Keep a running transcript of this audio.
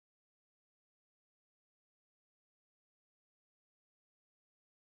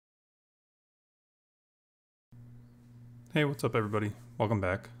Hey, what's up everybody? Welcome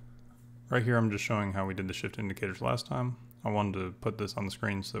back. Right here I'm just showing how we did the shift indicators last time. I wanted to put this on the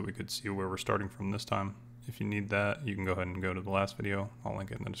screen so that we could see where we're starting from this time. If you need that, you can go ahead and go to the last video. I'll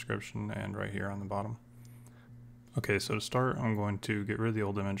link it in the description and right here on the bottom. Okay, so to start, I'm going to get rid of the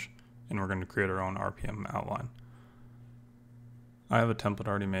old image and we're going to create our own RPM outline. I have a template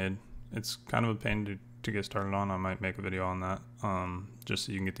already made. It's kind of a pain to get started on. I might make a video on that just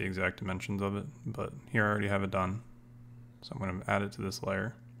so you can get the exact dimensions of it, but here I already have it done. So I'm going to add it to this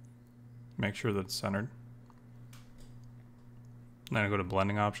layer, make sure that it's centered. Then I go to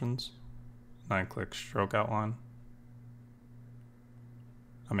blending options, then I click stroke outline.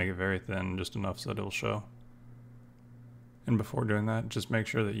 I make it very thin, just enough so that it'll show. And before doing that, just make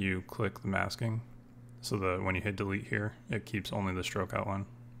sure that you click the masking so that when you hit delete here, it keeps only the stroke outline.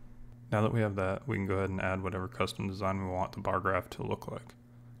 Now that we have that, we can go ahead and add whatever custom design we want the bar graph to look like.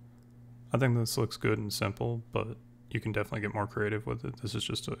 I think this looks good and simple, but you can definitely get more creative with it. This is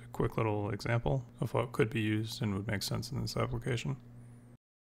just a quick little example of what could be used and would make sense in this application.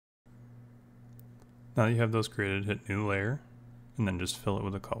 Now that you have those created, hit new layer and then just fill it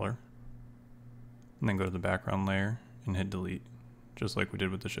with a color. And then go to the background layer and hit delete, just like we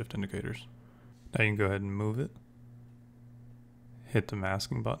did with the shift indicators. Now you can go ahead and move it, hit the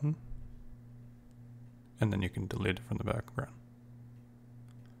masking button, and then you can delete it from the background.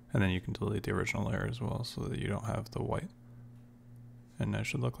 And then you can delete the original layer as well so that you don't have the white. And that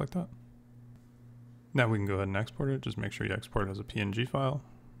should look like that. Now we can go ahead and export it. Just make sure you export it as a PNG file.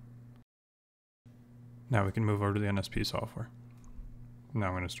 Now we can move over to the NSP software. Now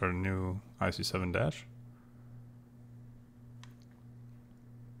I'm going to start a new IC7 dash.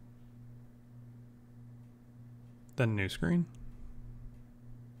 Then new screen.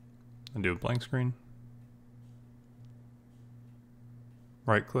 And do a blank screen.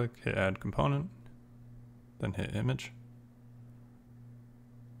 Right click, hit add component, then hit image.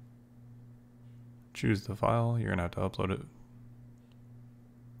 Choose the file, you're gonna have to upload it.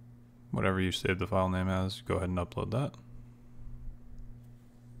 Whatever you save the file name as, go ahead and upload that.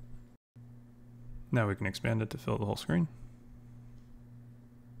 Now we can expand it to fill the whole screen.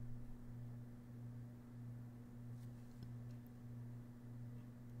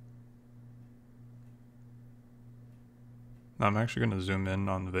 Now I'm actually going to zoom in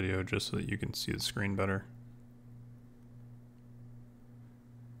on the video just so that you can see the screen better.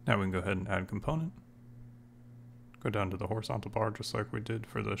 Now we can go ahead and add component. Go down to the horizontal bar just like we did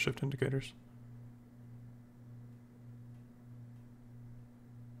for the shift indicators.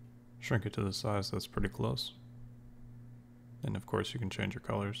 Shrink it to the size that's pretty close. And of course you can change your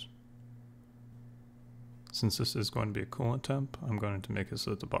colors. Since this is going to be a coolant temp, I'm going to make it so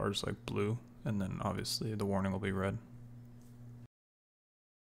that the bar is like blue, and then obviously the warning will be red.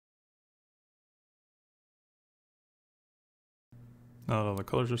 Now that all the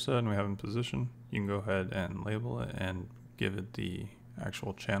colors are set and we have in position, you can go ahead and label it and give it the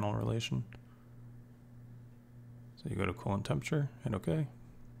actual channel relation. So you go to coolant temperature, hit OK.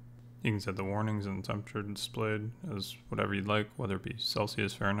 You can set the warnings and the temperature displayed as whatever you'd like, whether it be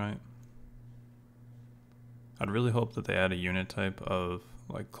Celsius, Fahrenheit. I'd really hope that they add a unit type of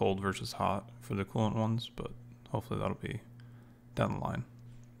like cold versus hot for the coolant ones, but hopefully that'll be down the line.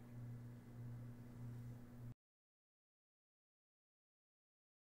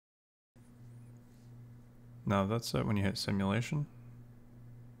 Now that's set when you hit simulation.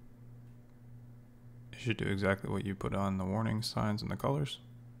 It should do exactly what you put on the warning signs and the colors.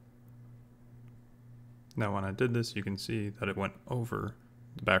 Now when I did this, you can see that it went over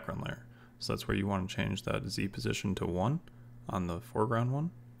the background layer. So that's where you want to change that Z position to 1 on the foreground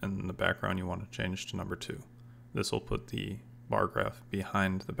one, and in the background you want to change to number 2. This will put the bar graph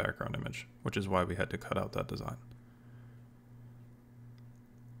behind the background image, which is why we had to cut out that design.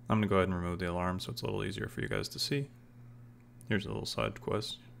 I'm going to go ahead and remove the alarm so it's a little easier for you guys to see. Here's a little side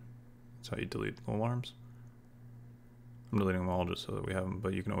quest. That's how you delete the alarms. I'm deleting them all just so that we have them,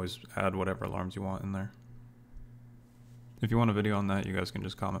 but you can always add whatever alarms you want in there. If you want a video on that, you guys can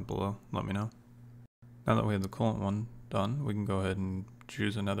just comment below, let me know. Now that we have the coolant one done, we can go ahead and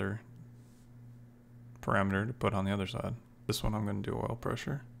choose another parameter to put on the other side. This one I'm going to do oil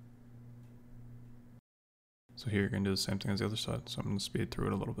pressure. So here you're going to do the same thing as the other side, so I'm going to speed through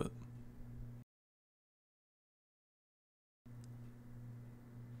it a little bit.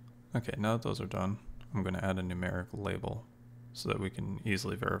 Okay, now that those are done, I'm going to add a numeric label so that we can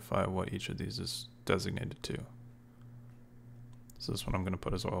easily verify what each of these is designated to. So this one I'm going to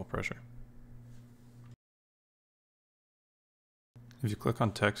put as oil pressure. If you click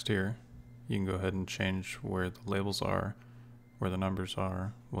on text here, you can go ahead and change where the labels are, where the numbers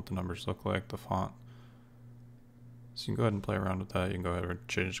are, what the numbers look like, the font. So you can go ahead and play around with that. You can go ahead and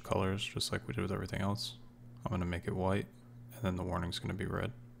change colors just like we did with everything else. I'm going to make it white, and then the warning's going to be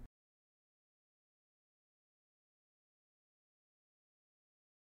red.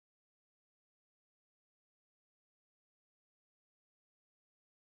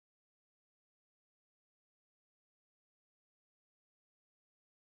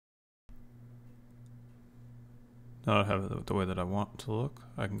 Now that I have it the way that I want it to look,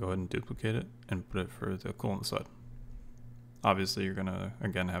 I can go ahead and duplicate it and put it for the coolant side. Obviously, you're going to,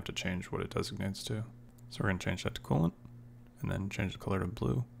 again, have to change what it designates to. So we're going to change that to coolant, and then change the color to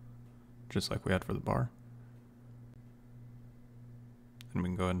blue, just like we had for the bar. And we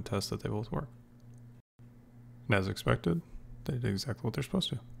can go ahead and test that they both work. And as expected, they did exactly what they're supposed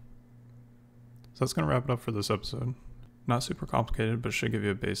to. So that's going to wrap it up for this episode. Not super complicated, but should give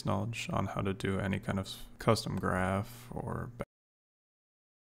you a base knowledge on how to do any kind of custom graph or